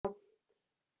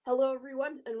Hello,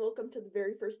 everyone, and welcome to the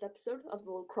very first episode of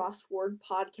the Lacrosse Ward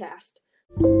podcast.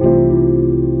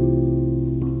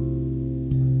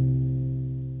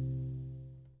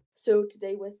 So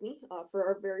today with me, for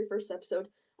our very first episode,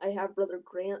 I have Brother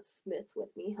Grant Smith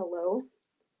with me. Hello.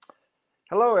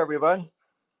 Hello, everyone.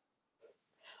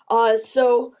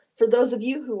 So for those of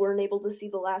you who weren't able to see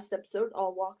the last episode,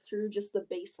 I'll walk through just the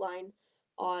baseline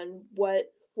on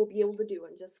what we'll be able to do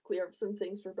and just clear up some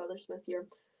things for Brother Smith here.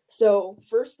 So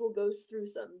first, we'll go through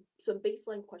some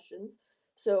baseline questions.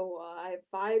 So I have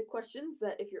 5 questions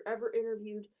that if you're ever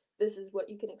interviewed, this is what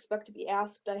you can expect to be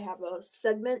asked. I have a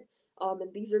segment,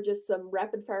 and these are just some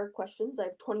rapid fire questions. I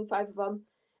have 25 of them,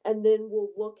 and then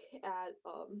we'll look at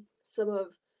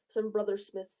some Brother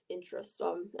Smith's interests.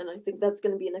 And I think that's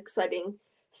going to be an exciting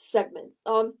segment.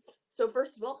 So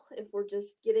first of all, if we're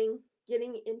just getting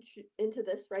into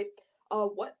this, right?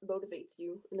 What motivates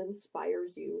you and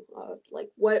inspires you?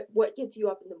 What gets you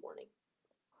up in the morning?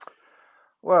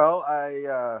 Well,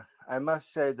 I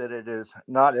must say that it is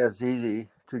not as easy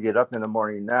to get up in the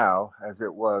morning now as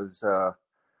it was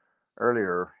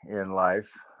earlier in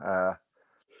life.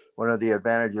 One of the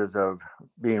advantages of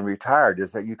being retired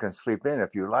is that you can sleep in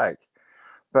if you like.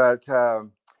 But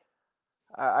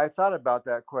I thought about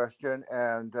that question,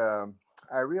 and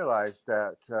I realized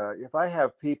that if I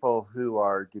have people who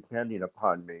are depending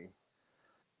upon me,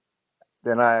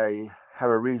 then I have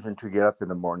a reason to get up in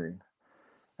the morning.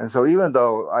 And so, even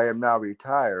though I am now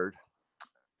retired,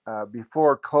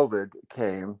 before COVID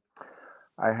came,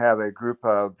 I have a group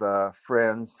of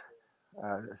friends,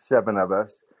 7 of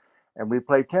us, and we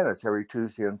play tennis every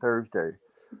Tuesday and Thursday.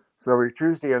 So every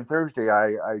Tuesday and Thursday,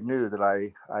 I knew that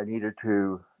I needed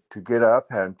to get up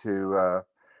and to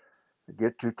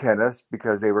get to tennis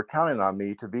because they were counting on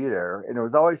me to be there. And it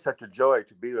was always such a joy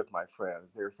to be with my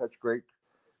friends. They're such great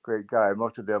guys.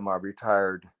 Most of them are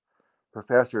retired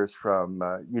professors from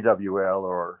UWL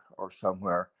or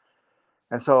somewhere.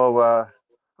 And so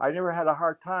I never had a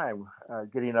hard time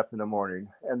getting up in the morning.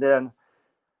 And then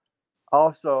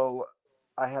also,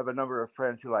 I have a number of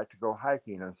friends who like to go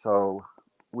hiking. And so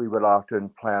we would often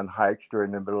plan hikes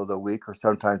during the middle of the week or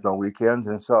sometimes on weekends.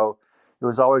 And so it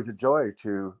was always a joy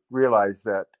to realize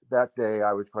that that day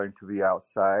I was going to be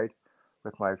outside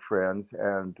with my friends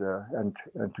and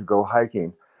to go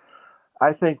hiking.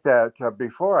 I think that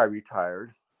before I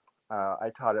retired, I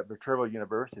taught at Viterbo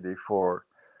University for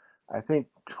I think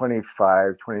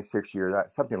 25, 26 years,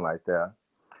 something like that.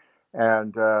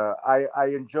 And I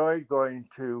enjoyed going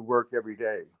to work every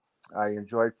day. I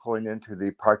enjoyed pulling into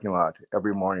the parking lot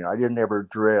every morning. I didn't ever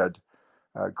dread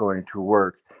going to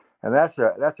work, and that's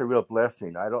a real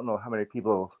blessing. I don't know how many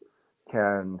people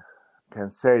can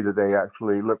say that they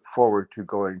actually look forward to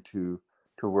going to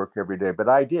work every day, but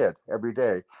I did every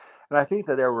day, and I think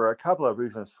that there were a couple of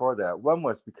reasons for that. One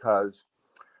was because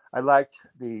I liked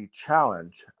the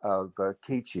challenge of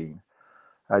teaching.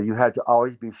 You had to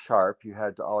always be sharp. You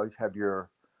had to always have your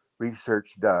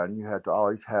research done. You had to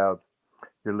always have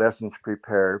your lessons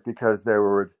prepared because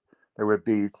there would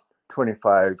be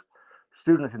 25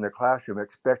 students in the classroom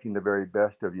expecting the very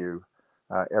best of you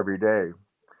every day.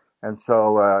 And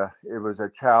so it was a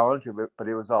challenge, but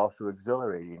it was also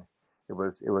exhilarating. It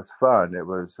was fun. It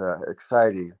was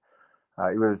exciting.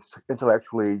 It was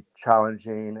intellectually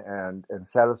challenging and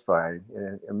satisfying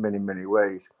in many, many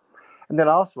ways. And then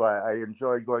also, I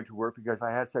enjoyed going to work because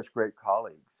I had such great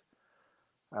colleagues.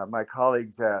 My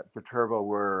colleagues at Viterbo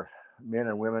were men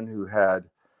and women who had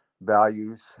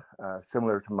values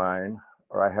similar to mine,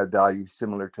 or I had values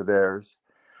similar to theirs.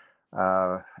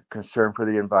 Concern for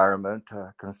the environment,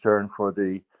 concern for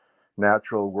the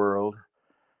natural world,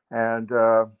 and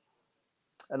uh,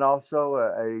 and also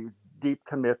a deep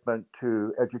commitment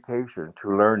to education,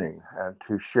 to learning, and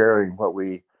to sharing what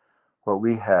we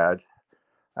had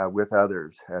with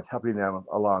others and helping them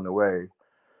along the way.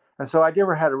 And so I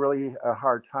never had a really a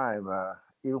hard time,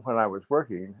 even when I was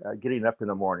working, getting up in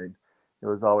the morning. It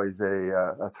was always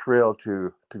a thrill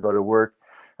to go to work,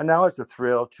 and now it's a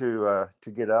thrill to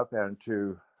get up and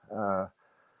to uh,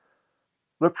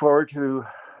 look forward to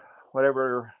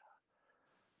whatever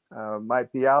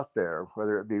might be out there,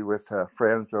 whether it be with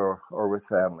friends or with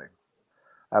family.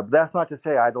 But that's not to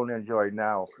say I don't enjoy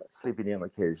now sleeping in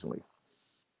occasionally.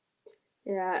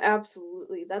 Yeah,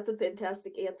 absolutely. That's a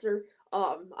fantastic answer.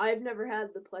 I've never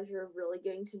had the pleasure of really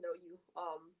getting to know you.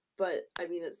 But I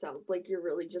mean, it sounds like you're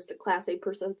really just a class A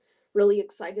person, really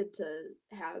excited to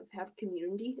have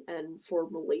community and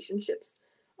form relationships.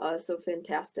 So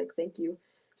fantastic. Thank you.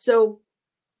 So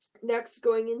next,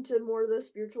 going into more of the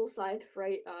spiritual side,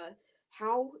 right?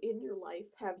 How in your life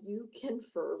have you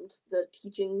confirmed the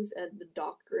teachings and the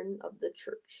doctrine of the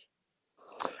church?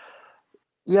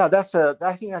 Yeah,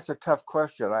 I think that's a tough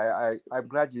question. I'm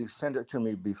glad you sent it to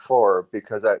me before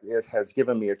because it has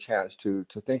given me a chance to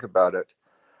think about it.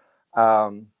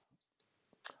 Um,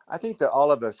 I think that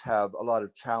all of us have a lot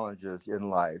of challenges in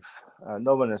life.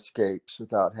 No one escapes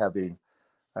without having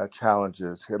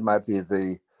challenges. It might be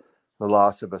the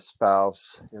loss of a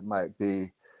spouse. It might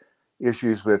be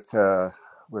issues with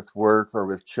work or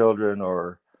with children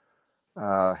or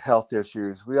health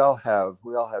issues. We all have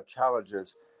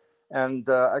challenges. And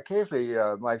occasionally,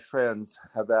 my friends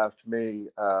have asked me,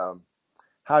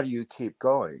 "How do you keep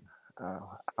going? Uh,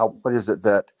 what is it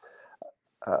that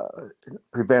uh,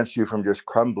 prevents you from just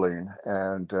crumbling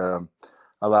and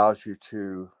allows you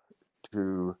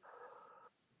to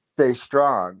stay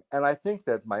strong?" And I think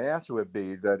that my answer would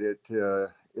be that it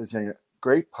is in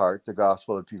great part the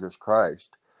gospel of Jesus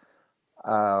Christ.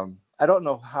 I don't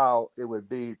know how it would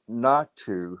be not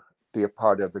to be a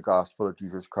part of the gospel of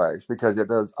Jesus Christ because it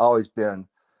has always been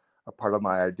a part of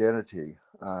my identity.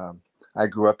 I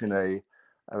grew up in a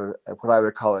what I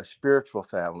would call a spiritual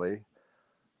family.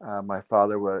 My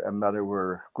and mother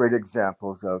were great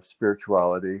examples of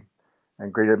spirituality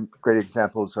and great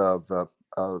examples of,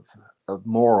 of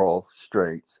moral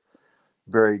strength.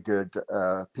 Very good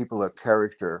people of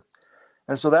character,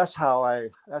 and so that's how I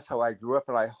grew up,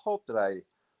 and I hope that I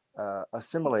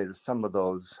assimilated some of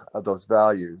those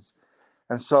values.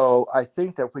 And so I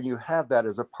think that when you have that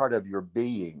as a part of your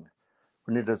being,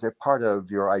 when it is a part of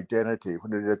your identity,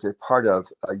 when it is a part of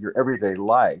your everyday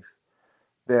life,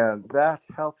 then that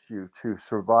helps you to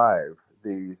survive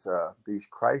these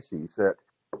crises that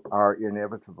are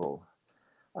inevitable.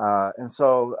 And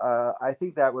so I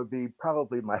think that would be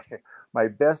probably my my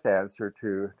best answer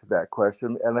to that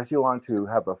question, unless you want to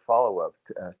have a follow up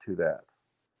to that.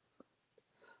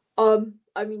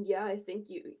 I mean, yeah, I think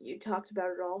you talked about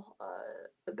it all,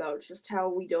 about just how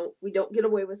we don't get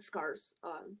away with scars.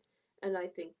 And I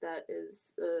think that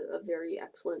is a very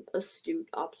excellent, astute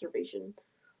observation.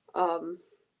 Um,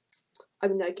 I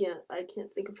mean, I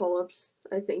can't think of follow-ups.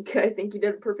 I think you did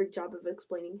a perfect job of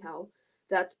explaining how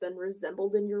that's been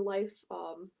resembled in your life.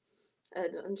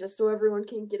 And just so everyone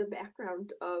can get a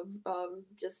background of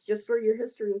just for your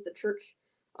history with the church.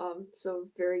 So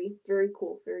very very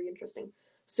cool, very interesting.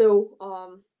 So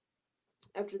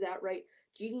after that, right,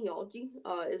 genealogy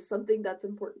is something that's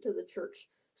important to the church.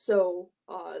 So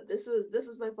this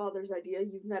was my father's idea.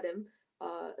 You've met him.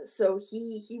 So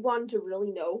he wanted to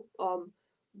really know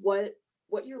what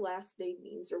what your last name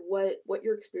means or what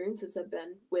your experiences have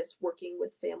been with working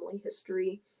with family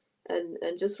history and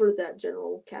just sort of that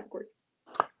general category.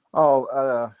 Oh,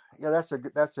 yeah,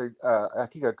 I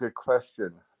think a good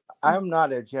question. I'm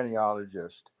not a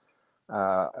genealogist.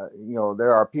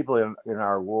 There are people in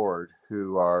our ward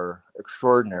who are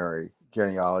extraordinary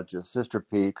genealogists. Sister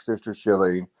Peak, Sister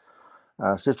Schilling,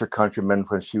 Sister Countryman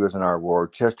when she was in our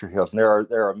ward, Chester Hills. And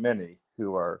there are many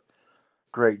who are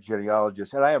great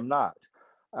genealogists, and I am not,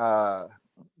 uh,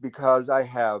 because I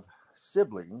have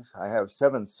siblings. I have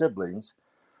seven siblings,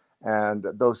 and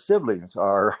those siblings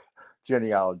are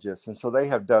genealogists, and so they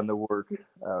have done the work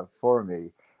for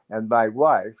me. And my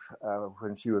wife,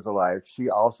 when she was alive, she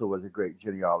also was a great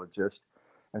genealogist,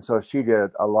 and so she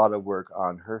did a lot of work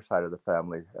on her side of the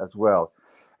family as well.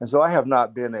 And so I have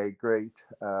not been a great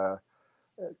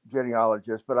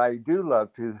genealogist, but I do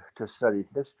love to study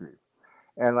history.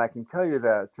 And I can tell you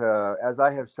that as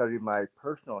I have studied my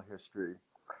personal history,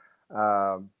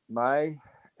 my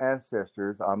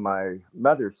ancestors on my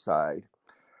mother's side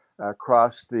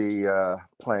across the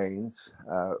plains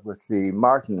with the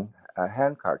Martin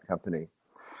Handcart Company.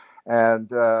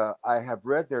 And I have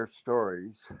read their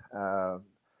stories.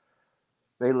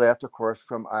 They left, of course,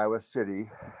 from Iowa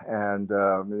City, and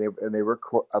they were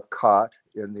caught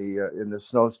in the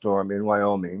snowstorm in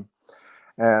Wyoming.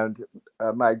 And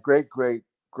my great great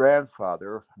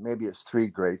grandfather, maybe it's three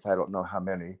greats, I don't know how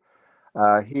many,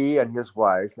 he and his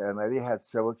wife, and they had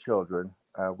several children,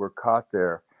 were caught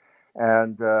there.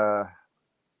 And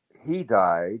he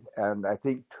died, and I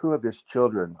think two of his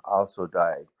children also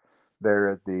died there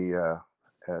at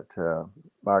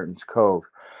Martin's Cove,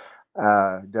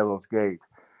 Devil's Gate.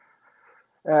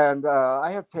 And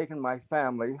I have taken my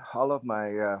family, all of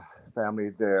my family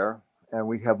there, and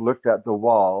we have looked at the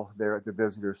wall there at the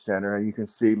visitor center, and you can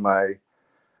see my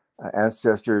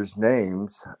ancestors'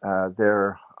 names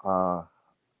there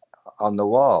on the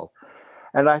wall.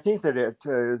 And I think that it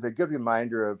is a good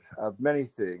reminder of many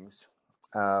things.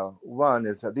 One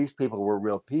is that these people were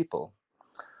real people.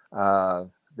 Uh,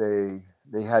 they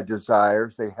had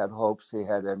desires, they had hopes, they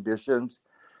had ambitions,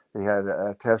 they had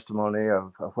a testimony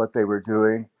of what they were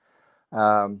doing.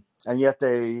 and yet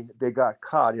they got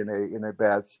caught in a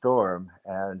bad storm,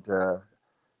 and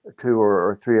two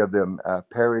or three of them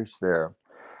perished there.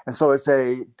 And so it's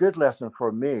a good lesson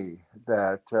for me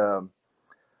that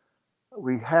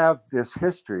we have this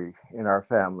history in our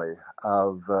family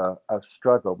of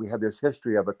struggle. We have this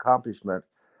history of accomplishment.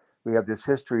 We have this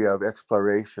history of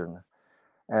exploration,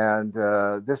 and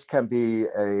this can be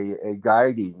a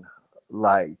guiding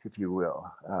light, if you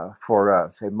will, for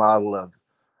us, a model of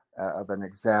an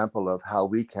example of how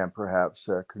we can perhaps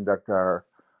conduct our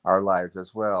lives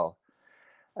as well.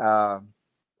 Um,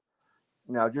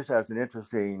 Now, just as an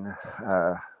interesting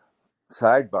uh,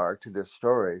 sidebar to this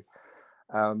story,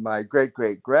 my great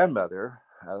great grandmother,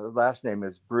 the last name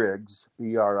is Briggs,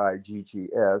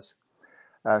 Briggs.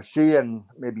 She and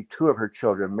maybe two of her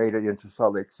children made it into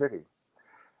Salt Lake City,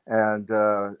 and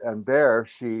there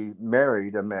she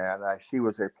married a man. She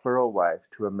was a plural wife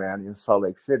to a man in Salt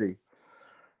Lake City,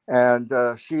 and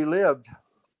she lived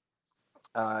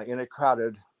in a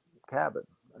crowded cabin,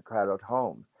 a crowded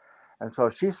home, and so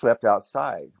she slept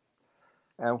outside.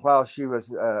 And while she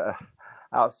was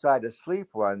outside asleep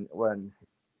one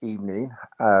evening,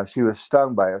 she was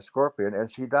stung by a scorpion, and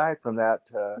she died from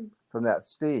that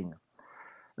sting.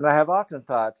 And I have often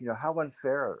thought, how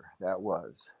unfair that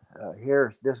was.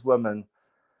 Here, this woman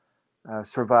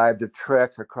survived the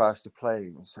trek across the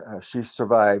plains. She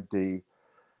survived the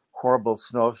horrible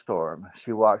snowstorm.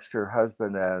 She watched her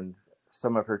husband and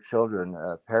some of her children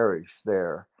perish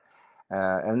there.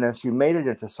 And then she made it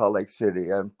into Salt Lake City.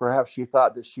 And perhaps she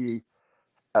thought that she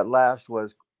at last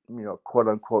was, quote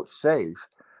unquote, safe.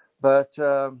 But,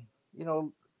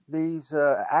 these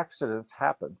accidents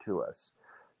happen to us,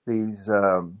 these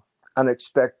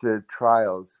unexpected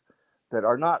trials that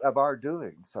are not of our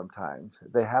doing sometimes.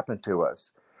 They happen to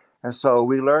us. And so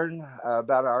we learn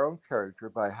about our own character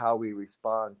by how we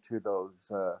respond to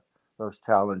those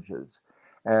challenges.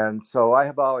 And so I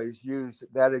have always used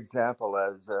that example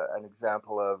as an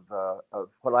example of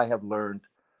what I have learned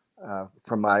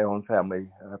from my own family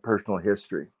personal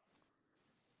history.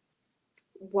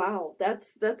 Wow,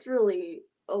 that's really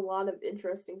a lot of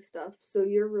interesting stuff. So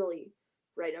you're really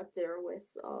right up there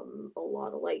with a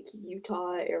lot of like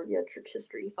Utah area church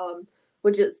history,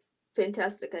 which is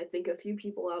fantastic. I think a few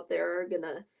people out there are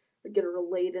gonna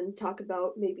relate and talk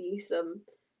about maybe some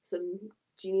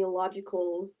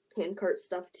genealogical handcart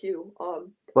stuff too.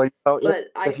 Well, But if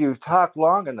I you talk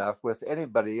long enough with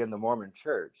anybody in the Mormon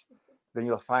church, then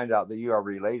you'll find out that you are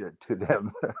related to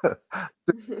them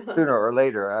sooner or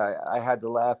later. I had to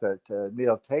laugh at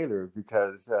Neil Taylor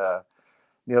because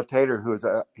Neil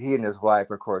Taylor, he and his wife,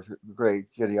 of course,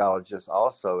 great genealogists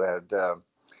also, and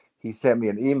he sent me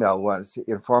an email once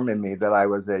informing me that I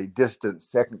was a distant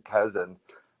second cousin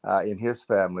in his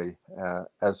family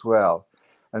as well.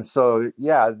 And so,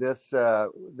 yeah, this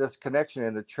connection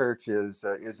in the church is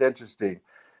interesting.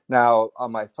 Now,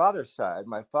 on my father's side,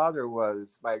 my father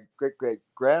was my great great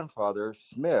grandfather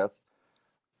Smith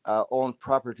owned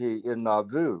property in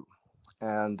Nauvoo,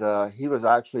 and he was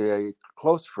actually a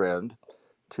close friend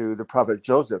to the prophet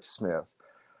Joseph Smith.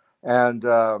 And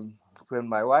when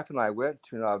my wife and I went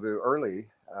to Nauvoo early,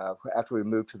 after we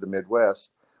moved to the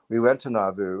Midwest, we went to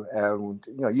Nauvoo, and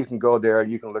you can go there and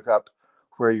you can look up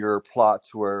where your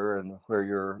plots were and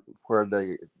where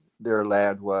their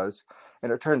land was.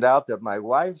 And it turned out that my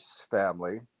wife's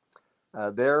family,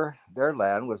 their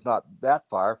land was not that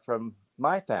far from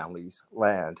my family's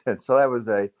land, and so that was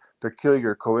a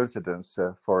peculiar coincidence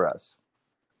for us.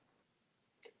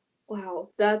 Wow,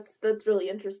 that's really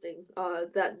interesting.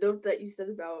 That note that you said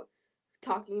about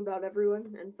talking about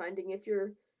everyone and finding if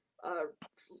you're uh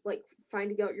like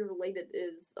finding out you're related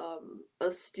is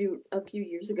astute. A few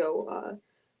years ago,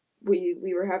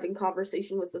 we were having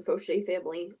conversation with the Fauché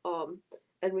family,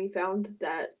 and we found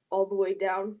that all the way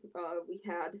down, we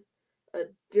had a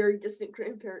very distant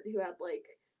grandparent who had like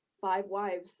five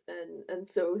wives, and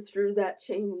so through that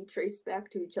chain we traced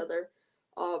back to each other.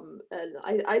 And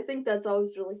I think that's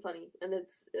always really funny, and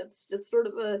it's just sort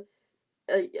of a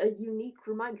unique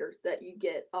reminder that you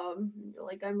get,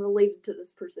 like I'm related to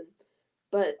this person.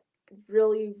 But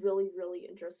really really really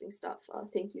interesting stuff.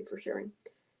 Thank you for sharing.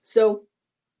 So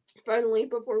finally,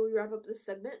 before we wrap up this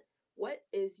segment, what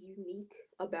is unique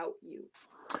about you?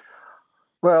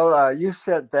 Well, you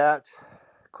said that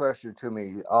question to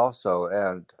me also,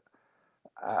 and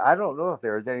I don't know if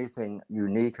there is anything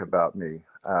unique about me.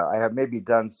 I have maybe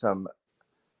done some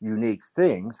unique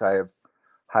things. I have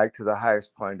hiked to the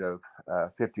highest point of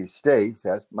 50 states.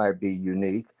 That might be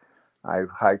unique.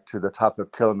 I've hiked to the top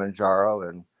of Kilimanjaro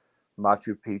and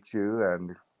Machu Picchu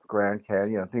and Grand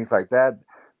Canyon and things like that.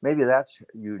 Maybe that's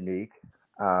unique.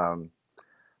 Um,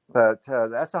 But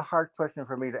that's a hard question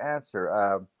for me to answer.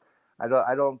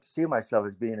 I don't see myself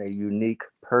as being a unique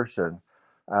person.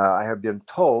 I have been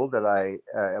told that I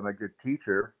am a good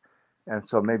teacher, and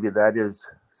so maybe that is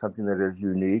something that is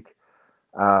unique.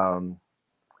 Um,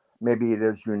 Maybe it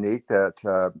is unique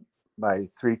that my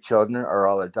three children are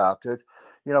all adopted.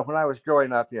 You know, when I was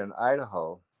growing up in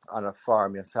Idaho on a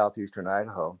farm in southeastern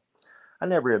Idaho, I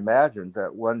never imagined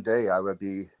that one day I would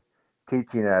be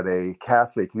teaching at a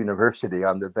Catholic university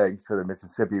on the banks of the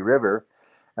Mississippi River,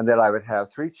 and that I would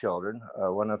have three children,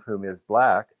 one of whom is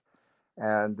black,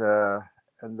 and uh,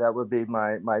 and that would be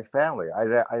my family.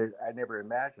 I never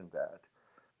imagined that.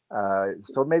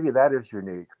 So maybe that is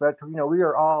unique, but you know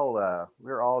we're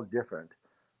all different.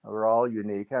 We're all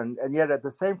unique, and yet at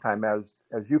the same time, as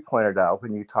you pointed out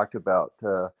when you talked about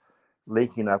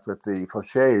linking up with the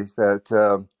Fauchés,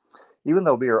 that even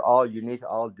though we are all unique,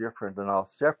 all different, and all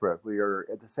separate, we are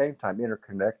at the same time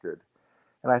interconnected.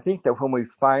 And I think that when we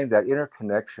find that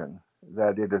interconnection,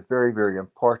 that it is very, very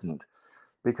important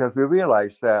because we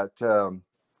realize that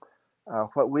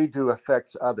what we do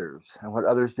affects others, and what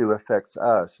others do affects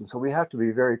us. And so we have to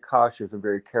be very cautious and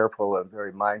very careful and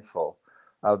very mindful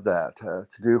of that to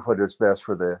do what is best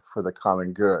for the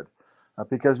common good.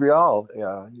 Because we all,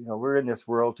 we're in this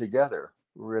world together.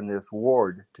 We're in this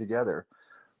ward together.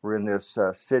 We're in this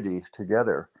city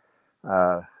together.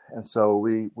 And so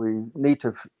we need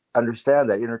to understand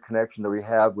that interconnection that we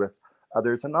have with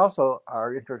others and also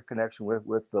our interconnection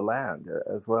with the land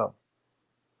as well.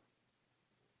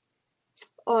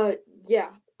 Uh, yeah.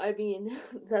 I mean,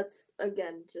 that's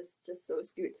again just so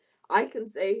astute. I can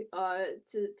say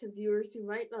to viewers who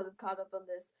might not have caught up on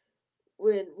this,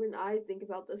 when I think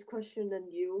about this question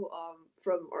and you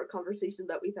from our conversation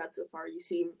that we've had so far, you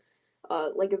seem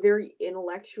like a very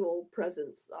intellectual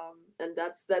presence, and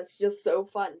that's just so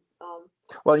fun.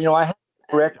 Well, you know,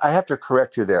 And I have to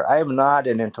correct you there. I am not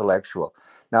an intellectual.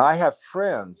 Now, I have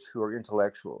friends who are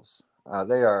intellectuals.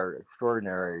 They are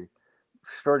extraordinarily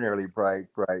bright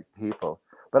people,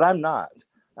 but I'm not.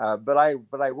 But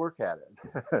I work at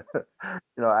it.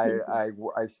 You know,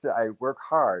 I work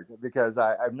hard because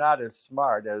I'm not as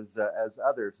smart as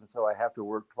others, and so I have to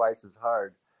work twice as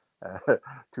hard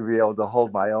to be able to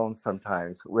hold my own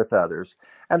sometimes with others.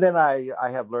 And then I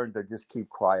have learned to just keep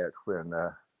quiet when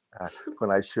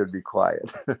I should be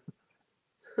quiet.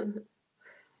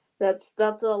 that's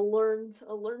a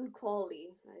learned quality,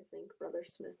 I think, Brother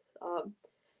Smith.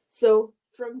 So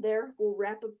from there, we'll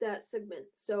wrap up that segment.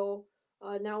 So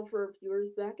now for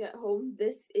viewers back at home,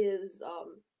 this is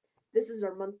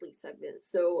our monthly segment.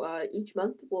 So each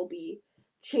month we'll be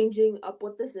changing up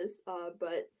what this is.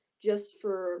 But just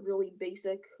for really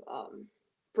basic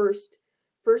first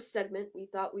first segment, we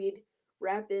thought we'd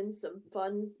wrap in some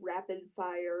fun rapid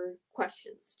fire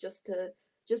questions just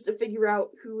to figure out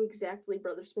who exactly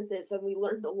Brother Smith is. And we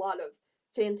learned a lot of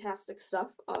fantastic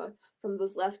stuff from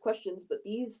those last questions, but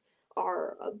these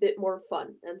are a bit more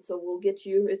fun. And so we'll get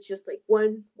you. It's just like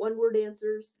one word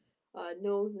answers.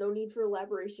 No need for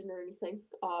elaboration or anything.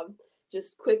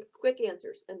 Just quick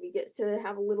answers, and we get to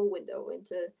have a little window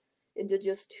into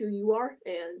just who you are.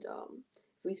 And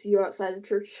if we see you outside of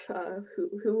church,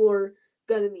 who we're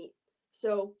gonna meet.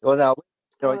 So Well, now,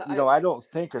 I I don't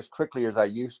think as quickly as I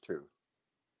used to.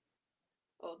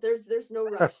 oh there's no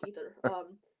rush either.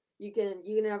 You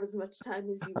can have as much time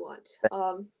as you want.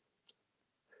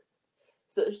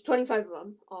 So there's 25 of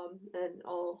them. And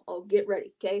I'll get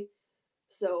ready. Okay.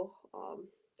 So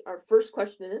our first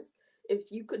question is,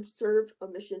 if you could serve a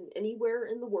mission anywhere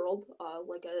in the world,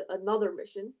 like another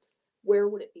mission, where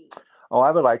would it be? Oh,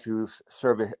 I would like to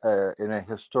serve in a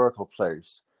historical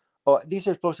place. Oh, these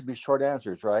are supposed to be short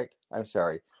answers, right? I'm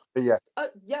sorry, but yeah,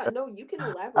 Yeah, no, you can I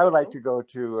would elaborate like though. to go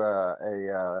to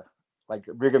a like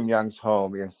Brigham Young's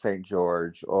home in St.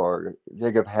 George or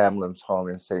Jacob Hamlin's home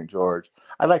in St. George.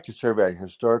 I'd like to serve a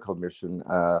historical mission.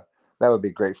 That would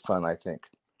be great fun, I think.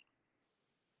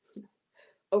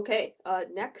 Okay.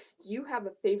 Next, do you have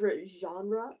a favorite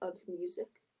genre of music?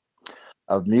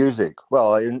 Of music,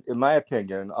 well, in my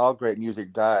opinion, all great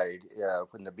music died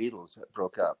when the Beatles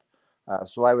broke up.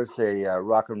 So I would say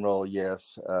rock and roll,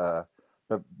 yes,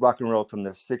 but rock and roll from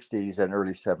the '60s and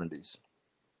early '70s.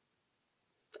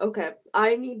 Okay,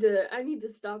 I need to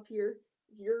stop here.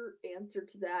 Your answer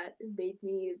to that made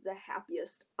me the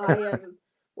happiest. I am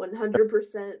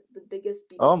 100% the biggest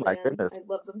Oh Beatle my fan. goodness. I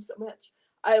love them so much.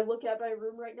 I look at my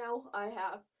room right now. I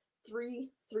have three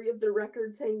of their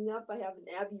records hanging up. I have an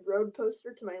Abbey Road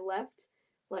poster to my left.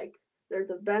 Like they're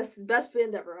the best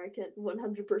band ever. I can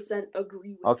 100%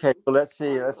 agree with Okay, you so let's on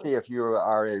see if you this.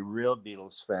 are a real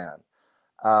Beatles fan.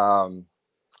 Um,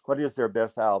 what is their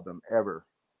best album ever?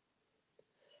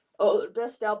 Oh,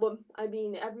 best album. I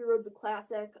mean, Abbey Road's a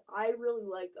classic. I really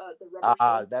like the Rubber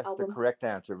Ah, Soul that's the album. correct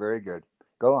answer. Very good.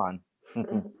 Go on.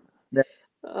 Ne-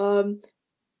 um,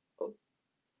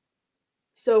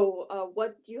 so,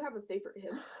 what do you have a favorite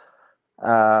hymn?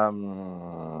 um,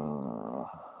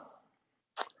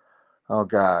 oh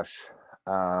gosh.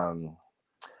 Um,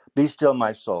 Be still,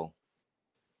 my soul.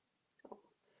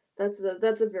 That's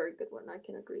a very good one. I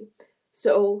can agree.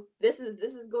 So this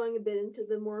is going a bit into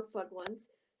the more fun ones.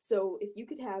 So if you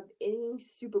could have any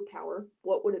superpower,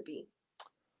 what would it be?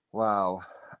 Wow.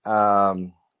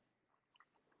 Um,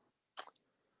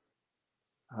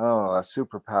 oh, a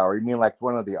superpower. You mean like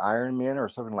one of the Iron Men or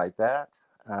something like that?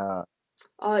 Uh,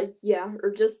 Yeah,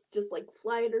 or just like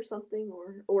flight or something,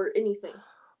 or anything.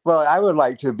 well, I would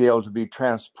like to be able to be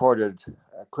transported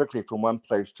quickly from one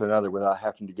place to another without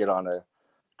having to get on a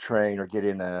train or get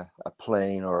in a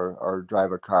plane or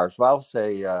drive a car. So I'll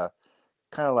say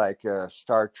kind of like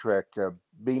Star Trek,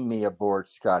 beam me aboard,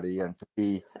 Scotty, and to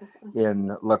be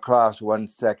in La Crosse 1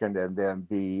 second and then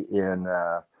be in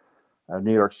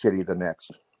New York City the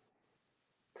next.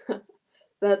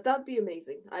 That'd be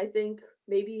amazing. I think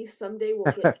maybe someday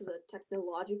we'll get to the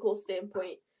technological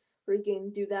standpoint where we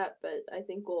can do that, but I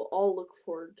think we'll all look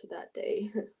forward to that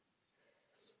day.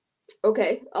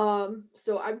 Okay,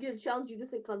 so I'm gonna challenge you to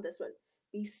think on this one.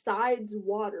 Besides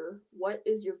water, what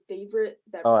is your favorite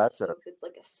Oh, beverage? So if it's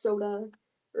like a soda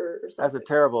or that's a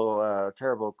something.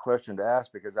 terrible question to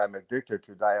ask because I'm addicted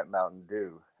to Diet Mountain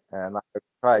Dew, and I've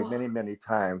tried Oh, many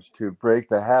times to break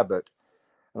the habit,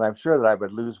 and I'm sure that I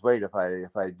would lose weight if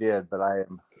I did, but I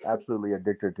am absolutely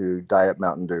addicted to Diet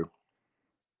Mountain Dew.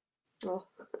 oh,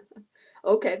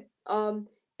 okay.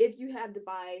 If you had to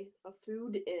buy a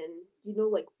food in,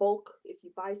 like bulk, if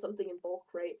you buy something in bulk,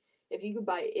 right? If you could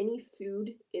buy any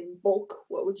food in bulk,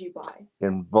 what would you buy?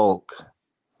 In bulk.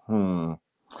 Hmm.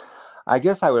 I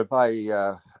guess I would buy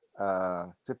a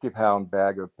 50-pound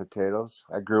bag of potatoes.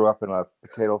 I grew up in a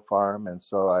potato farm, and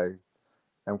so I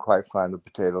am quite fond of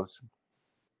potatoes.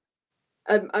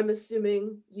 I'm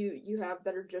assuming you have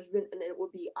better judgment, and it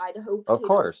would be Idaho Of potatoes.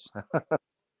 course.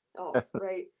 Oh,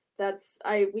 right. That's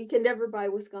I we can never buy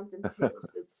Wisconsin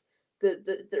potatoes. It's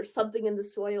there's something in the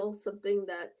soil, something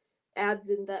that adds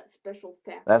in that special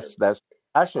factor. That's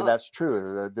actually Uh that's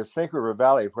true. The Snake River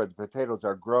Valley, where the potatoes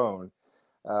are grown,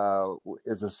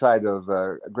 is a site of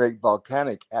great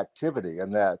volcanic activity,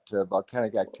 and that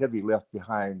volcanic activity left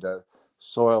behind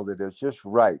soil that is just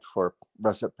right for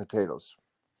russet potatoes.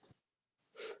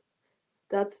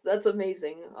 that's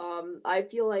amazing. I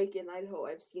feel like in Idaho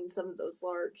I've seen some of those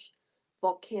large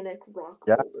volcanic rock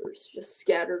Yeah. boulders just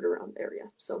scattered around the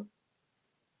area. So,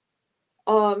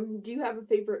 do you have a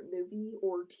favorite movie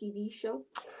or TV show?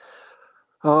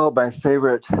 Oh, my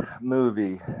favorite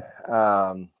movie.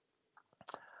 Um,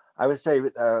 I would say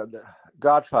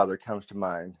Godfather comes to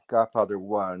mind. Godfather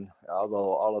 1,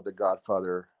 although all of the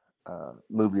Godfather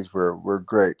movies were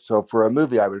great. So for a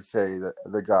movie, I would say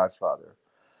The Godfather.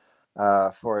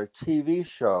 For a TV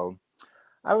show,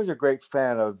 I was a great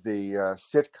fan of the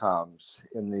sitcoms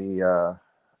in the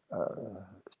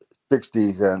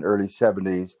 60s and early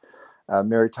 70s.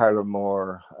 Mary Tyler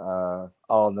Moore,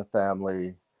 All in the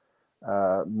Family,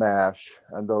 MASH,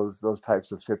 and those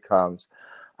types of sitcoms.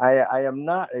 I am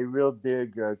not a real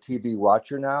big TV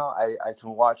watcher now. I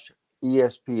can watch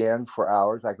ESPN for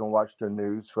hours. I can watch the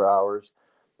news for hours.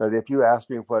 But if you ask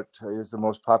me what is the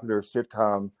most popular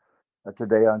sitcom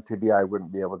today on TV, I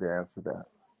wouldn't be able to answer that.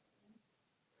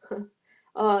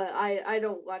 I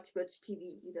don't watch much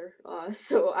TV either,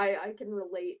 so I can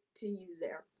relate to you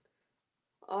there.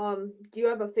 Do you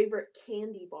have a favorite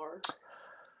candy bar?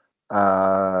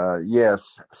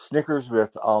 Yes, Snickers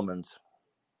with almonds.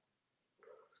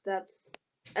 That's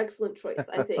excellent choice.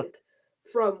 I think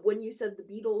from when you said the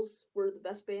Beatles were the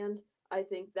best band, I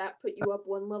think that put you up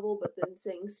one level. But then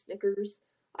saying Snickers,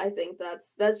 I think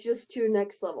that's just too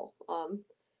next level.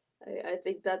 I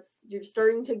think that's you're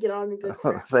starting to get on a good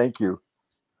track. Thank you.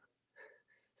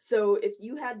 So if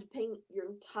you had to paint your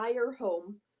entire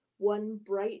home one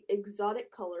bright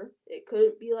exotic color, it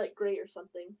couldn't be like gray or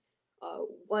something.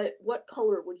 What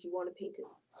color would you want to paint it?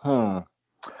 Hmm.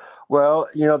 Well,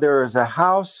 there is a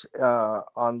house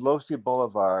on Losi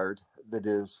Boulevard that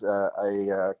is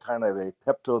a kind of a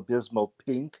Pepto Bismol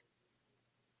pink.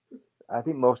 I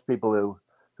think most people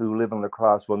who live in La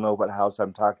Crosse will know what house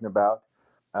I'm talking about.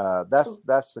 Oh, That's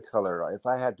the yes. color. If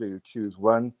I had to choose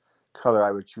one color,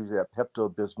 I would choose that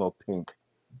Pepto Bismol pink.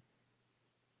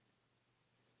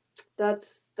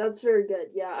 That's very good.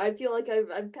 Yeah, I feel like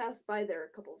I've passed by there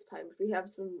a couple of times. We have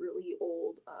some really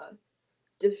old,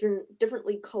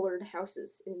 differently colored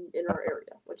houses in our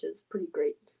area, which is pretty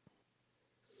great.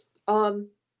 Um,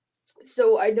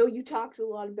 so I know you talked a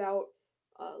lot about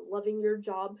loving your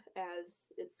job as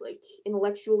it's like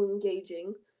intellectual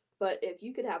engaging, but if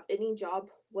you could have any job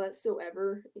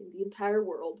whatsoever in the entire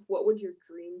world, what would your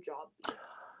dream job be?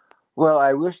 Well,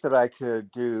 I wish that I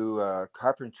could do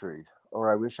carpentry,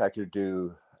 or I wish I could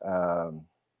do um,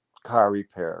 car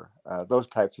repair, those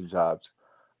types of jobs.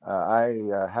 I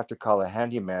have to call a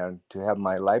handyman to have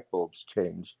my light bulbs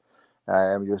changed. I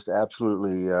am just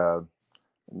absolutely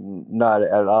not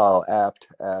at all apt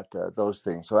at those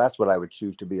things. So that's what I would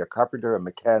choose to be: a carpenter, a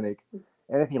mechanic,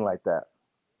 anything like that.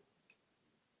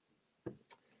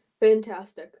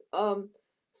 Fantastic.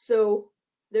 So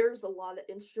there's a lot of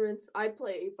instruments. I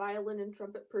play violin and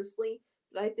trumpet personally,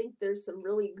 but I think there's some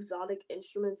really exotic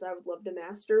instruments I would love to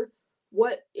master.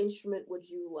 What instrument would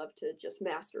you love to just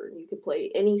master and you could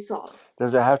play any song?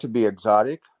 Does it have to be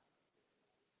exotic?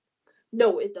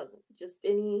 No, it doesn't. Just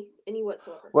any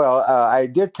whatsoever. Well, I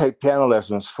did take piano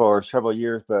lessons for several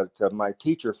years, but my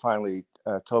teacher finally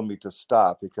told me to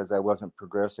stop because I wasn't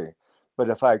progressing. But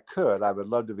if I could, I would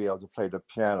love to be able to play the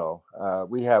piano.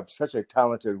 We have such a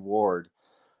talented ward,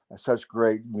 such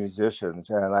great musicians,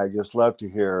 and I just love to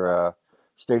hear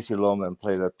Stacy Lohman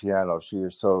play the piano. She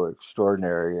is so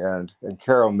extraordinary, and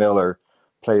Carol Miller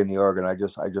playing the organ. I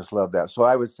just love that. So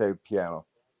I would say piano.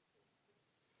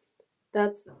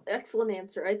 That's excellent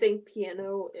answer. I think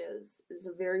piano is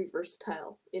a very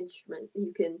versatile instrument.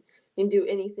 You can do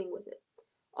anything with it.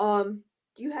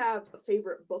 Do you have a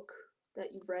favorite book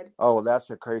that you've read? Oh, that's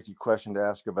a crazy question to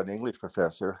ask of an English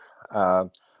professor.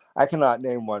 Um, I cannot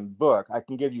name one book. I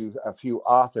can give you a few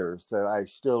authors that I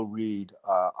still read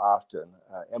often.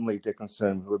 Emily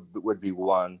Dickinson would be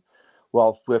one.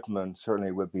 Walt Whitman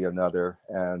certainly would be another,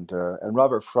 and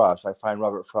Robert Frost. I find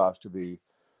Robert Frost to be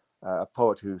a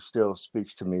poet who still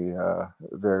speaks to me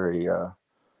very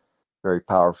very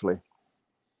powerfully.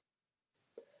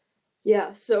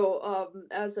 Yeah, so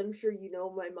as I'm sure you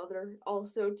know, my mother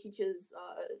also teaches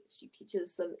she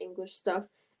teaches some English stuff,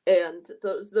 and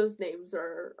those names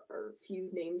are a few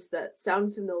names that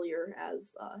sound familiar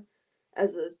as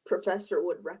a professor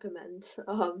would recommend.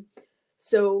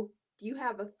 So do you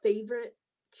have a favorite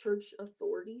church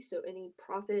authority? So any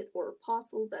prophet or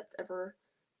apostle that's ever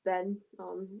been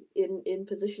in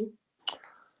position?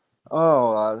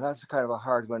 Oh, that's kind of a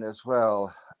hard one as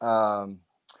well. Um,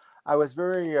 I was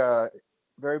very, I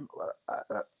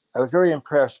was very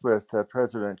impressed with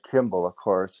President Kimball, of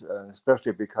course,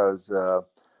 especially because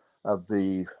of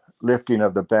the lifting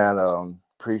of the ban on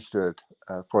priesthood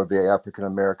for the African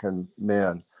American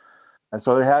men, and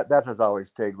so that has always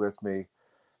stayed with me.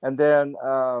 And then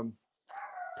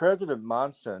President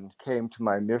Monson came to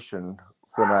my mission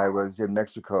when I was in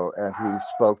Mexico, and he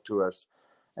spoke to us.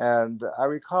 And I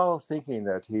recall thinking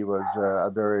that he was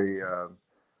a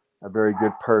very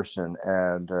good person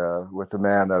and with a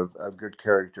man of good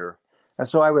character. And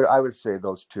so I would say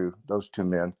those two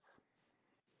men.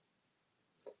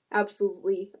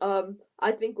 Absolutely.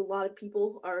 I think a lot of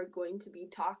people are going to be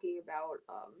talking about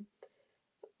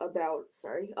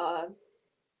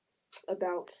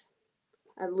about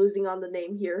I'm losing on the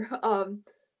name here.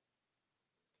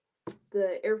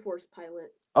 The Air Force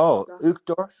pilot. Oh Oh, gosh,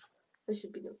 Uchtdorf. I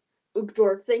should be no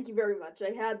Uchtdorf. Thank you very much.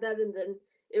 I had that and then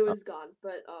it was gone.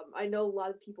 But I know a lot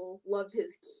of people love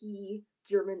his key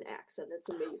German accent. It's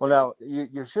Well, amazing. now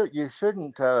you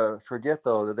shouldn't forget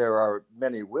though that there are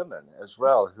many women as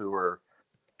well who were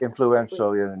Absolutely.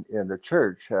 influential in the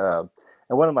church. And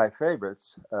one of my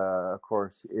favorites, of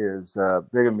course, is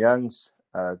Brigham Young's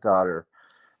daughter.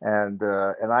 And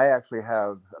I actually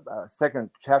have a second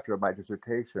chapter of my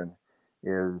dissertation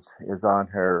is on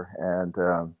her. And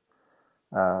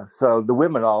so the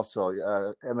women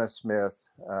also, Emma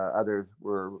Smith, others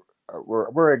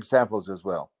were examples as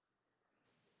well.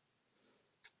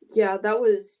 Yeah, that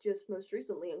was just most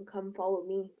recently in Come Follow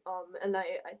Me. And I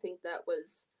think that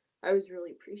was I was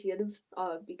really appreciative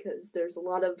because there's a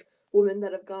lot of women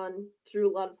that have gone through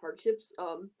a lot of hardships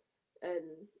and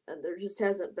and there just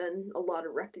hasn't been a lot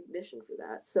of recognition for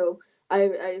that. So I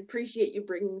appreciate you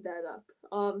bringing that up.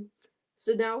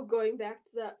 So now going back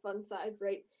to that fun side,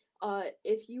 right?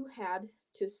 If you had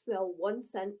to smell one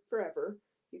scent forever,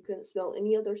 you couldn't smell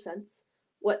any other scents.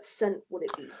 What scent would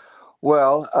it be?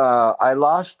 Well, I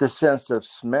lost the sense of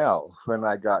smell when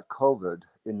I got COVID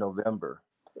in November,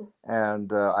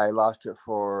 and I lost it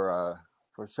for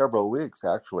several weeks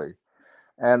actually.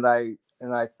 And I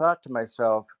thought to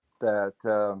myself that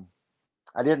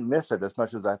I didn't miss it as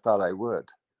much as I thought I would,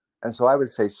 and so I would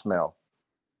say smell.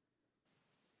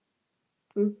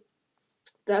 Mm,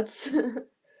 that's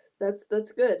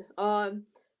that's good.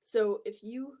 So if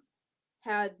you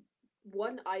had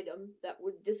one item that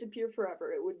would disappear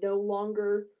forever. It would no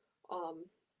longer um,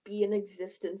 be in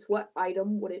existence. What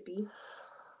item would it be?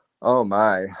 Oh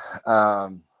my.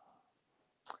 Um,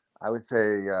 I would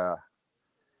say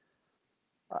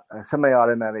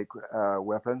semi-automatic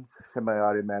weapons,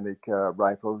 semi-automatic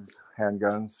rifles,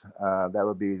 handguns. That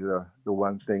would be the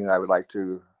one thing I would like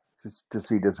to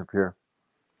see disappear.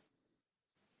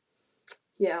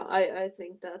 Yeah, I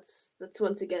think that's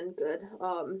once again good.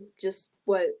 Just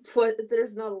what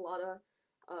there's not a lot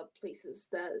of places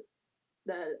that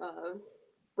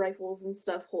rifles and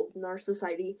stuff hold in our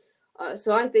society.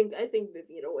 So I think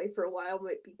moving it away for a while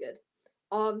might be good.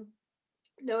 Um,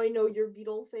 Now I know you're a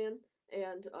Beatle fan,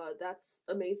 and that's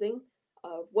amazing.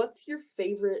 What's your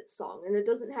favorite song? And it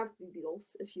doesn't have to be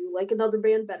Beatles. If you like another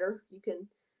band better, you can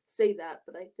say that.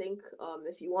 But I think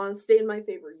if you want to stay in my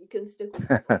favor, you can stick with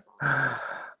Beatles songs.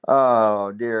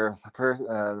 Oh dear,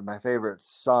 my favorite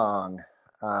song.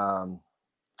 Um,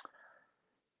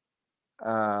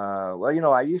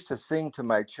 well, I used to sing to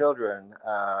my children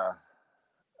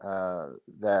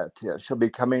that she'll be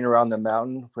coming around the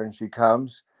mountain when she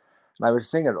comes. And I would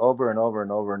sing it over and over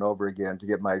and over and over again to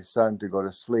get my son to go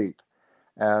to sleep.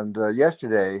 And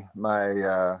yesterday,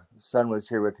 my son was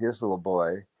here with his little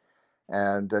boy,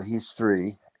 and he's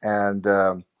 3. And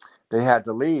they had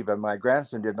to leave, and my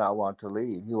grandson did not want to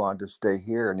leave. He wanted to stay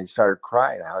here, and he started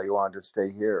crying how he wanted to stay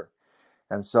here.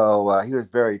 And so he was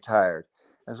very tired.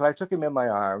 And so I took him in my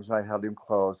arms and I held him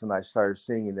close and I started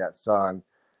singing that song.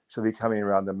 She'll be coming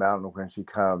around the mountain when she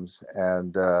comes.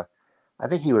 And I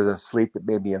think he was asleep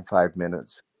maybe in 5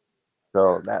 minutes.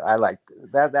 So that I like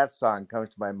that song comes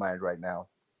to my mind right now.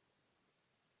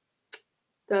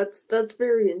 That's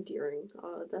very endearing.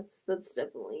 That's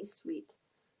definitely sweet.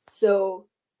 So,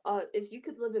 if you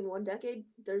could live in one decade,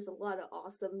 there's a lot of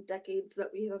awesome decades that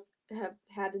we have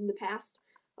had in the past.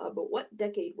 But what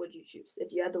decade would you choose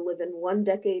if you had to live in one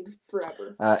decade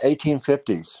forever?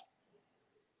 1850s.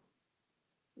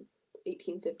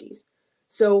 1850s.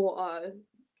 So,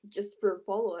 just for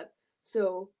follow up,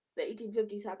 so the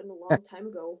 1850s happened a long time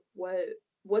ago.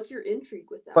 What's your intrigue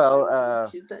with that? Why Well,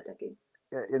 would you choose that decade?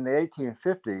 in the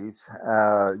 1850s,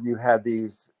 you had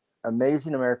these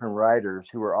amazing American writers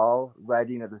who were all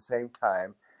writing at the same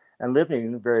time and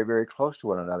living very, very close to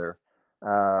one another.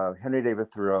 Henry David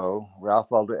Thoreau, Ralph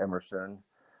Waldo Emerson,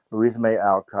 Louisa May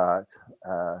Alcott,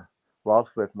 uh, Walt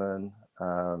Whitman,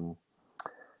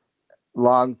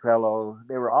 Longfellow,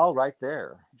 they were all right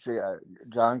there.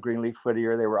 John Greenleaf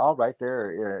Whittier, they were all right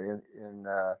there in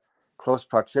close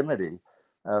proximity.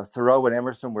 Thoreau and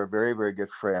Emerson were very, very good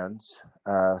friends.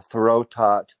 Thoreau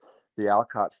taught the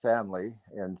Alcott family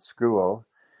in school,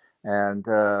 and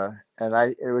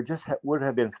it would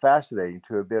have been fascinating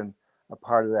to have been a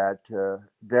part of that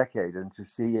decade and to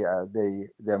see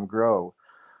them grow.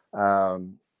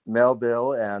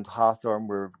 Melville and Hawthorne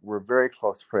were very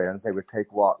close friends. They would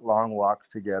take long walks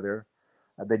together.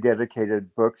 They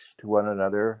dedicated books to one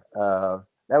another.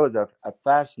 That was a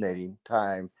fascinating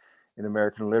time in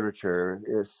American literature.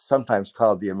 It's sometimes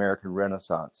called the American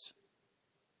Renaissance.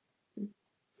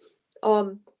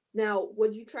 Um, Now,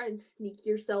 would you try and sneak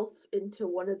yourself into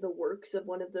one of the works of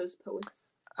one of those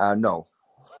poets? No.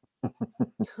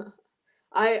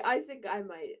 I think I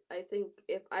might. I think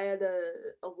if I had a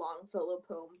Longfellow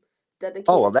poem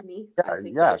Oh well, dedicated to me, I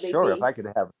think yeah, that may sure. If be I could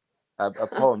have a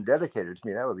poem dedicated to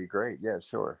me, that would be great. Yeah,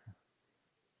 sure.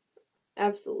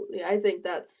 absolutely. I think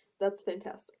that's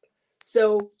fantastic.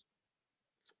 So,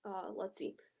 let's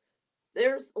see.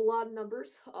 There's a lot of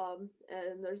numbers,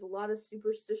 and there's a lot of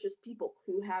superstitious people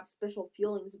who have special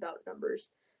feelings about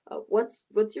numbers. What's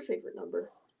your favorite number?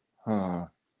 Hmm.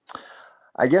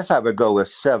 I guess I would go with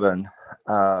 7.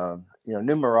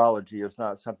 Numerology is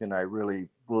not something I really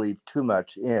believe too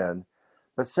much in,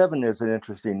 but 7 is an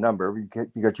interesting number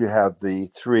because you have the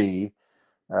 3,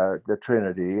 the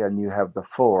Trinity, and you have the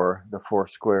four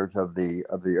squares of the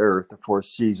Earth, the 4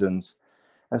 seasons,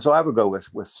 and so I would go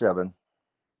with 7.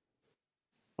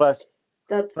 Plus,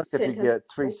 That's if you fantastic. get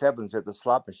three Oh, sevens at the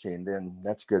slot machine, then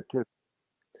that's good too.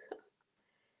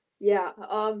 yeah.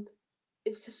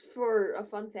 It's just for a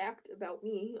fun fact about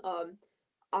me.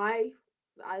 I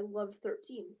I love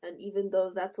 13, and even though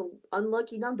that's an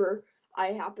unlucky number, I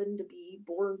happen to be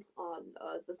born on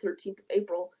the 13th of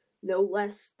April, no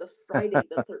less the Friday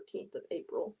the 13th of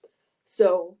April.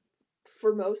 So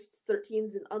for most, 13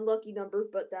 is an unlucky number,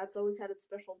 but that's always had a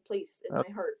special place in Oh,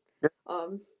 my heart, good.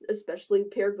 especially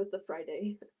paired with the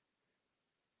Friday.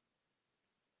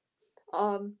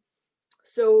 Um,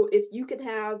 so if you could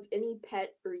have any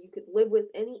pet or you could live with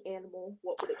any animal,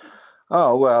 what would it be?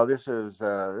 Oh well, this is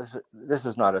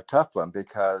not a tough one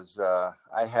because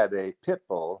I had a pit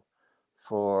bull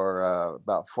for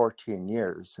about 14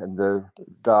 years, and the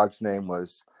dog's name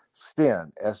was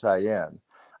Sin, S-I-N.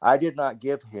 I did not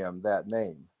give him that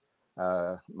name.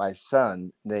 My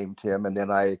son named him, and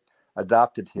then I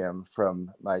adopted him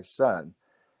from my son.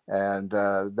 And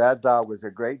that dog was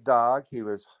a great dog. He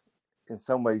was in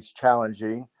some ways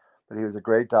challenging, but he was a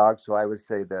great dog. So I would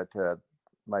say that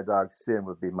my dog Sin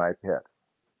would be my pet.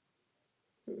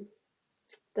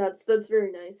 That's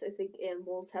very nice. I think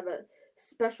animals have a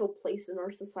special place in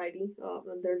our society,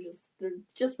 and they're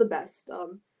just the best.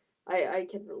 I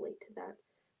can relate to that.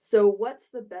 So, what's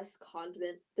the best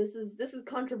condiment? This is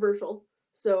controversial.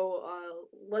 So,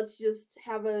 let's just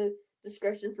have a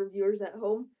discretion for viewers at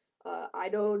home. I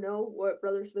don't know what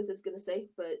Brother Smith is gonna say,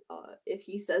 but if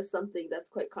he says something that's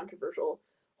quite controversial,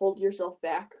 hold yourself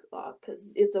back,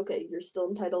 because it's okay. You're still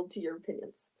entitled to your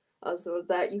opinions. So with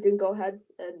that, you can go ahead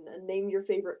and name your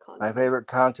favorite My condiment. favorite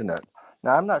continent.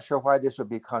 Now, I'm not sure why this would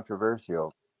be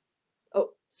controversial.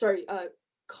 Oh, sorry,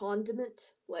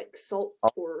 condiment like salt Oh,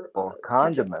 or ketchup.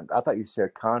 condiment. I thought you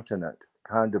said continent.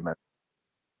 Condiment.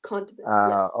 Condiment,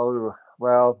 yes. Oh,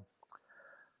 well,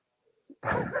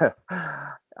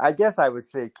 I guess I would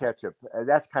say ketchup.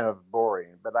 That's kind of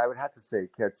boring, but I would have to say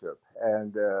ketchup.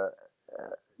 And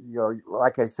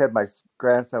like I said, my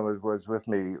grandson was with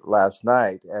me last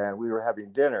night, and we were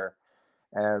having dinner,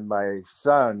 and my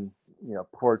son,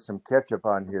 poured some ketchup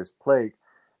on his plate,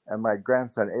 and my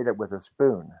grandson ate it with a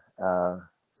spoon.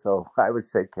 So I would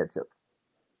say ketchup.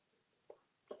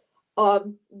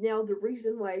 Now the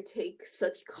reason why I take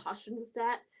such caution with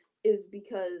that is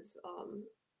because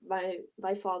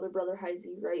my father, brother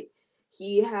Heisey, right?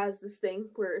 He has this thing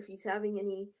where if he's having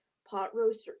any pot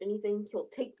roast or anything, he'll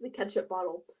take the ketchup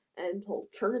bottle and he'll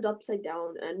turn it upside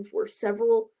down, and for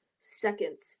several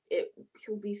seconds,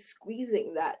 he'll be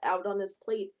squeezing that out on his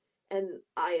plate, and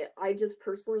I just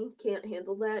personally can't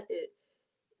handle that.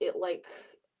 It like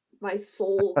my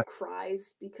soul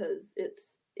cries because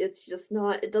it's just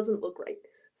not, it doesn't look right.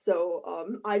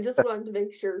 So I just wanted to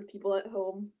make sure people at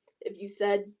home, if you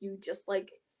said you just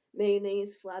like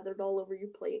mayonnaise slathered all over your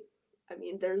plate, I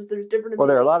mean there's different Well,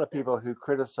 there are a opinions lot out of there. people who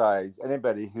criticize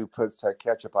anybody who puts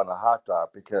ketchup on a hot dog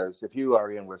because if you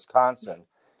are in Wisconsin,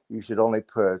 you should only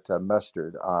put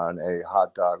mustard on a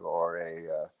hot dog or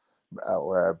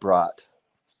a brat.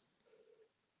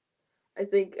 I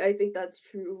think that's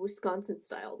true Wisconsin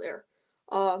style there.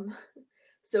 Um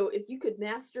so if you could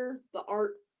master the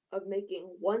art of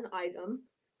making one item,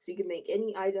 so you could make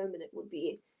any item and it would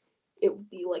be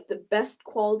like the best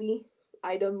quality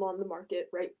item on the market,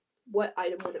 right? What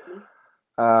item would it be?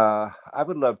 I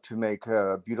would love to make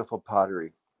beautiful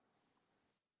pottery.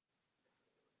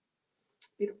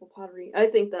 Beautiful pottery. I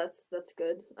think that's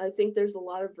good. I think there's a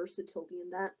lot of versatility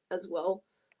in that as well,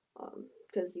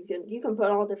 because you can put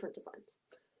all different designs.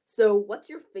 So, what's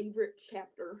your favorite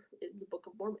chapter in the Book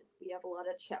of Mormon? We have a lot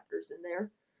of chapters in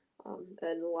there,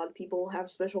 and a lot of people have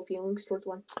special feelings towards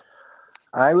one.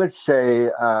 I would say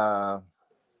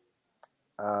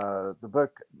the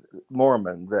book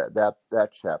Mormon, that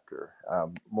chapter,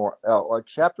 more or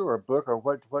chapter or book or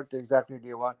what exactly do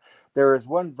you want? There is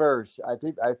one verse. I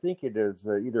think it is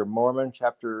either Mormon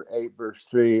chapter 8 verse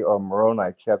 3 or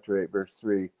Moroni chapter 8 verse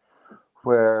 3,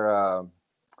 where uh,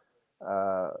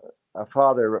 a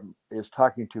father is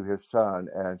talking to his son,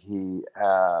 and he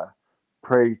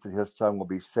prays that his son will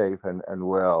be safe and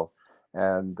well,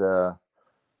 and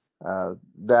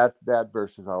that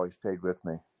verse has always stayed with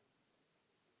me.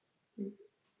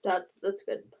 That's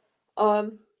good.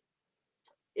 Um,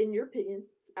 in your opinion,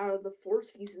 out of the 4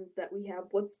 seasons that we have,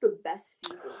 what's the best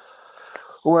season?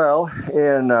 Well,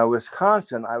 in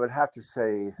Wisconsin, I would have to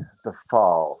say the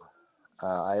fall.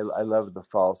 I love the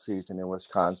fall season in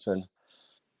Wisconsin,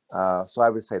 so I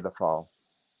would say the fall.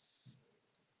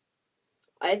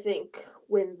 I think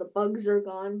when the bugs are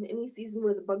gone, any season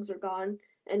where the bugs are gone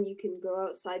and you can go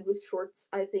outside with shorts,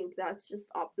 I think that's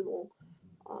just optimal.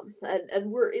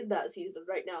 And we're in that season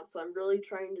right now, so I'm really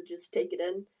trying to just take it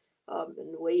in,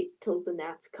 and wait till the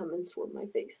gnats come and swarm my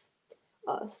face.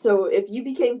 So if you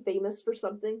became famous for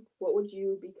something, what would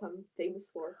you become famous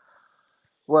for?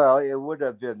 Well, it would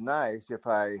have been nice if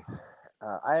I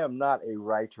am not a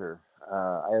writer.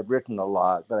 I have written a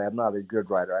lot, but I'm not a good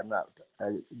writer. I'm not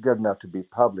good enough to be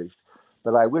published.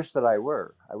 But I wish that I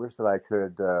were. I wish that I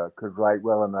could write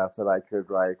well enough that I could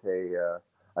write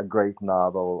a great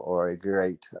novel or a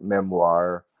great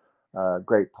memoir,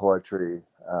 great poetry.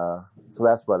 So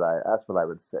that's what I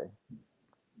would say.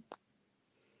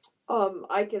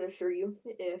 I can assure you,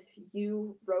 if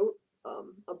you wrote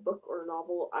a book or a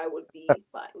novel, I would be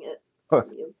buying it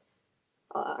from you.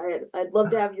 I'd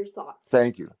love to have your thoughts.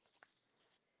 Thank you.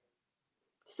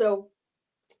 So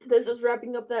this is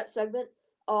wrapping up that segment.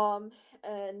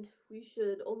 And we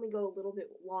should only go a little bit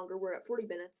longer. We're at 40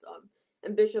 minutes.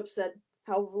 And Bishop said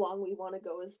however long we want to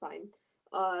go is fine.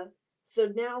 Uh,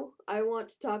 so now I want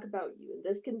to talk about you, and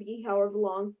this can be however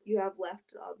long you have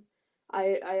left.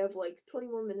 I have like 20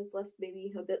 more minutes left,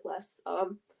 maybe a bit less.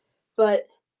 But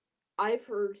I've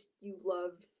heard you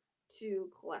love to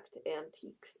collect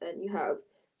antiques, and you have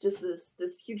just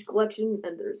this huge collection,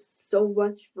 and there's so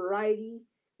much variety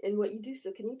in what you do.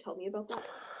 So can you tell me about that?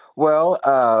 Well,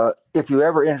 if you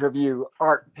ever interview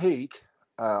Art Peak,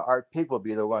 Art Peak will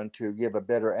be the one to give a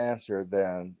better answer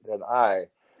than I.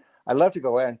 I love to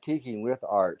go antiquing with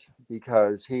Art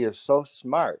because he is so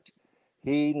smart.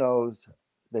 He knows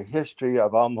the history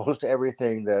of almost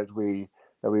everything that we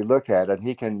look at, and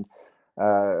he can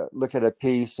look at a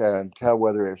piece and tell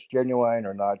whether it's genuine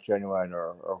or not genuine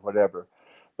or whatever.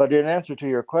 But in answer to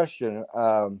your question,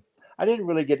 I didn't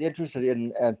really get interested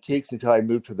in antiques until I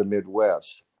moved to the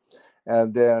Midwest,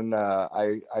 and then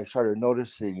I started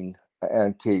noticing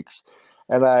antiques,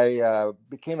 and I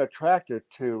became attracted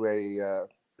to a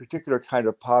particular kind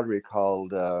of pottery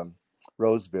called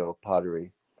Roseville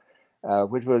pottery,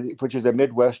 which is a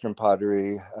Midwestern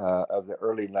pottery of the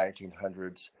early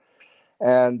 1900s.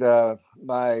 And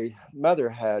my mother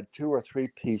had two or three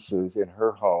pieces in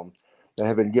her home that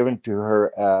had been given to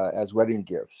her as wedding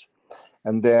gifts.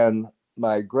 And then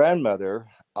my grandmother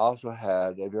also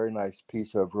had a very nice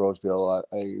piece of Roseville,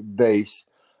 a vase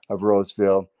of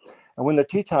Roseville. And when the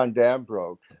Teton Dam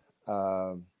broke,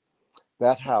 um,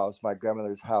 that house, my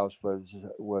grandmother's house,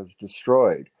 was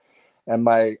destroyed. And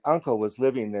my uncle was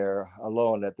living there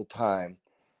alone at the time,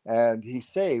 and he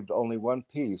saved only one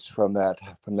piece from that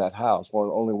house,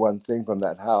 only one thing from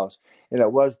that house, and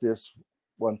it was this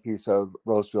one piece of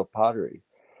Roseville pottery,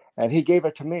 and he gave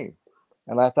it to me.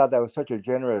 And I thought that was such a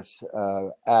generous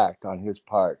act on his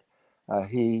part.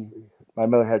 My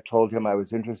mother had told him I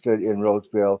was interested in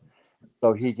Roseville,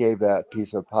 so he gave that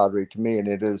piece of pottery to me, and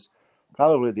it is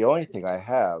probably the only thing I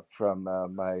have from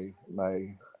my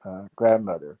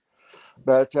grandmother.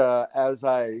 But as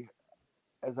I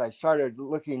started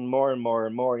looking more and more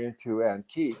and more into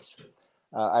antiques,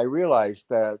 I realized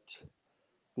that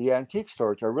the antique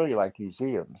stores are really like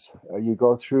museums. You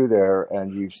go through there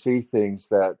and you see things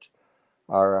that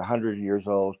are 100 years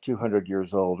old, 200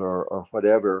 years old, or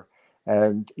whatever.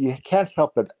 And you can't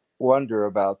help but wonder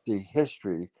about the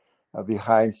history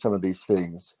behind some of these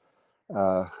things.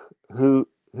 Uh, who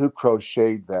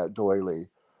crocheted that doily,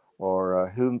 or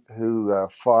who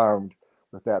farmed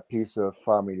with that piece of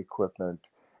farming equipment,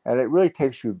 and it really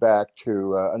takes you back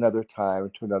to another time,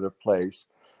 to another place.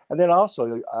 And then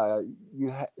also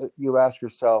you ask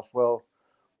yourself, well,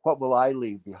 what will I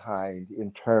leave behind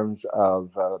in terms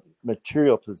of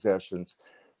material possessions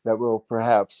that will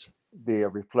perhaps be a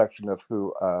reflection of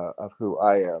who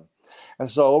I am. And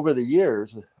so over the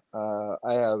years,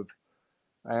 I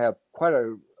have quite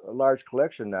a large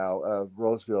collection now of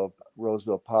Roseville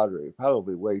pottery,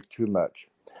 probably way too much.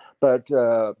 But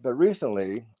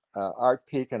recently, Art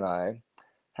Peak and I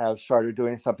have started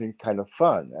doing something kind of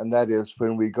fun, and that is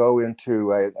when we go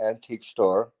into an antique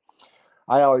store,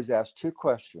 I always ask two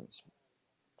questions.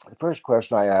 The first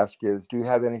question I ask is, do you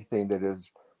have anything that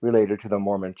is related to the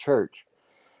Mormon Church?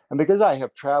 And because I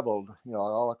have traveled,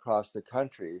 all across the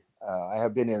country, I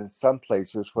have been in some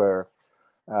places where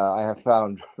I have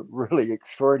found really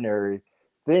extraordinary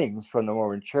things from the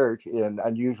Mormon Church in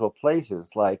unusual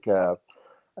places, like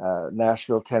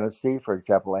Nashville, Tennessee, for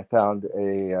example. I found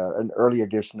an early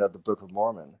edition of the Book of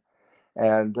Mormon,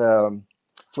 and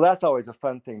so that's always a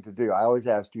fun thing to do. I always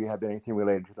ask, "Do you have anything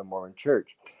related to the Mormon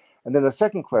Church?" And then the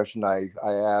second question I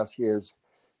ask is,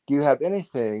 "Do you have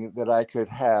anything that I could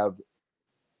have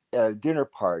at a dinner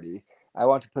party? I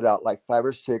want to put out like 5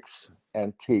 or 6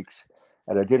 antiques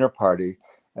at a dinner party,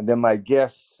 and then my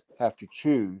guests have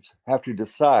to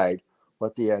decide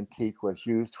what the antique was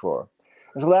used for."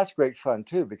 And so that's great fun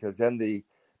too, because then the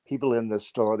people in the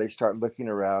store, they start looking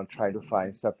around trying to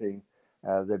find something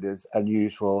that is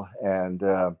unusual, and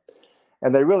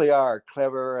they really are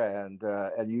clever, and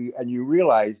you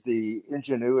realize the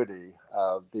ingenuity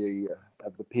of the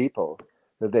people,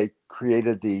 that they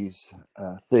created these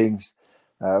things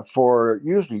for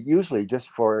usually just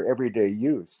for everyday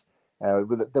use,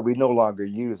 that we no longer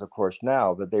use, of course,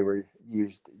 now, but they were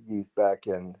used back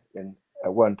in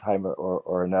at one time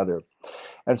or another.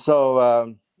 And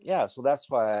so yeah, so that's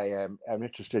why I'm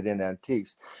interested in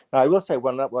antiques. Now I will say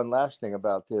one last thing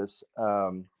about this.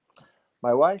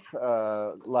 My wife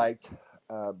liked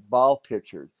ball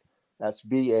pitchers. That's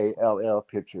Ball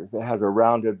pitchers. It has a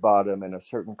rounded bottom and a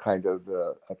certain kind of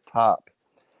top.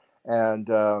 and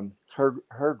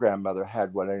her grandmother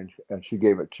had one, and she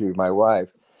gave it to my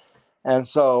wife. And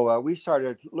so we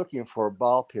started looking for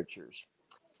ball pitchers.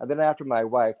 And then after my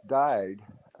wife died,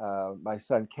 my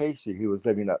son Casey, who was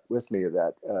living up with me at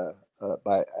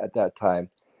that time,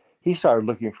 he started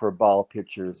looking for ball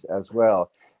pitchers as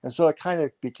well. And so it kind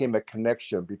of became a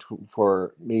connection between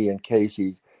for me and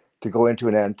Casey to go into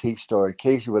an antique store. And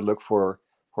Casey would look for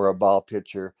a ball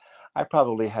pitcher. I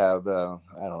probably have I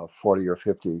don't know 40 or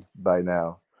 50 by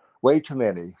now, way too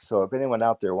many. So if anyone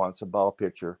out there wants a ball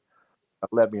pitcher,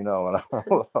 let me know, and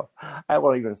I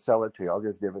won't even sell it to you. I'll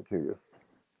just give it to you.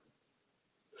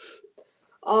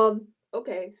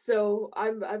 Okay, so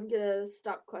I'm gonna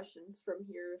stop questions from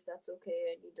here if that's okay.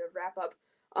 I need to wrap up.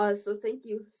 So thank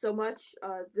you so much.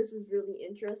 This is really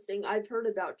interesting. I've heard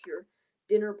about your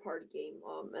dinner party game,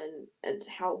 and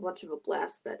how much of a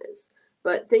blast that is.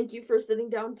 But thank you for sitting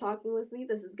down and talking with me.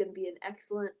 This is gonna be an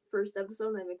excellent first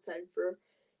episode. I'm excited for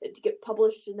it to get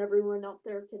published and everyone out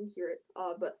there can hear it.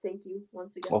 But thank you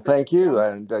once again Well, for thank sitting you,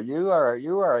 down. and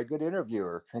you are a good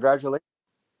interviewer. Congratulations.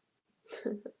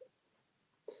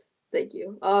 Thank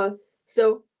you.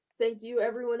 So thank you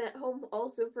everyone at home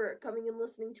also for coming and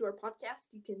listening to our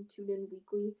podcast. You can tune in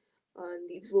weekly.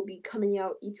 These will be coming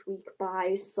out each week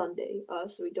by Sunday.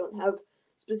 So we don't have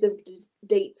specific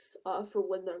dates for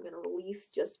when they're going to release,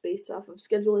 just based off of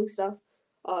scheduling stuff.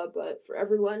 But for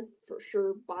everyone, for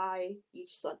sure, by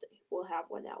each Sunday, we'll have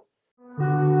one out.